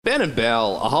Ben and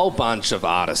Bell, a whole bunch of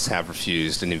artists have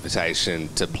refused an invitation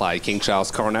to play King Charles'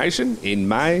 coronation in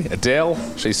May. Adele,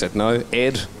 she said no.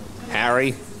 Ed,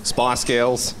 Harry, Spice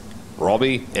Girls,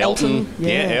 Robbie, Elton.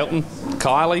 Elton.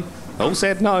 Kylie, all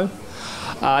said no.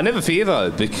 Never fear,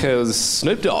 though, because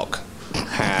Snoop Dogg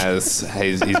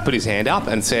he's put his hand up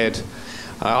and said,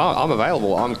 I'm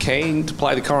available. I'm keen to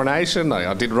play the coronation.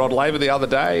 I did Rod Laver the other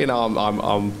day, and I'm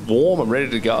warm. I'm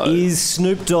ready to go. Is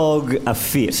Snoop Dogg a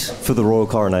fit for the royal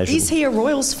coronation? Is he a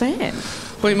Royals fan?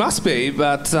 Well, he must be,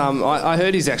 but I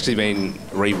heard he's actually been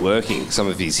reworking some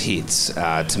of his hits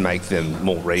to make them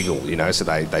more regal, so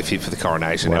they fit for the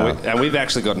coronation. Wow. And we've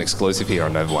actually got an exclusive here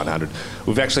on Nova 100.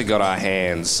 We've actually got our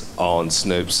hands on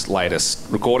Snoop's latest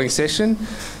recording session.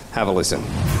 Have a listen.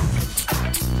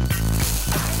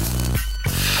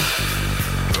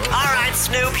 All right,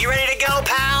 Snoop, you ready to go,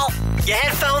 pal? Your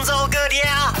headphones all good,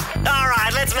 yeah? All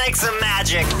right, let's make some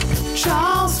magic.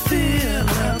 Charles Philip,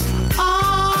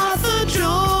 Arthur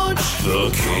George,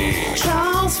 The King.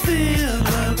 Charles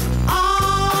Philip,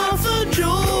 Arthur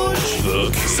George,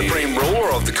 The King. Supreme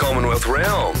ruler of the Commonwealth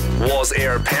realm. Was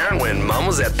heir apparent when Mum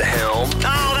was at the helm.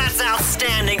 Oh, that's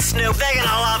outstanding, Snoop. They're gonna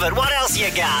love it. What else you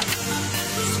got?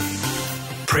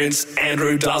 Prince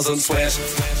Andrew doesn't sweat.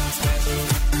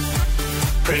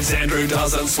 Prince Andrew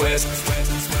doesn't sweat.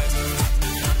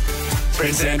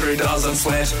 Prince Andrew doesn't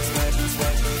sweat.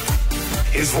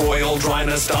 His royal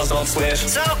dryness does not sweat.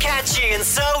 So catchy and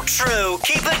so true.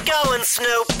 Keep it going,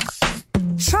 Snoop.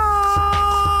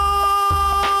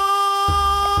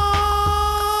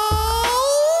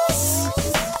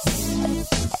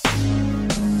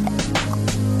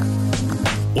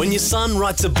 When your son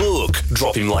writes a book,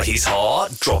 drop him like he's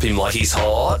hot, drop him like he's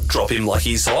hot, drop him like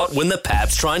he's hot. When the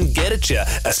paps try and get at you,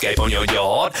 escape on your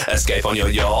yacht, escape on your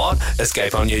yacht,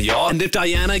 escape on your yacht. And if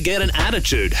Diana get an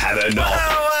attitude, have her not.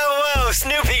 Whoa, whoa, whoa,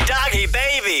 Snoopy Doggy,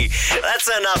 baby. That's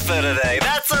enough for today.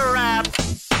 That's a wrap.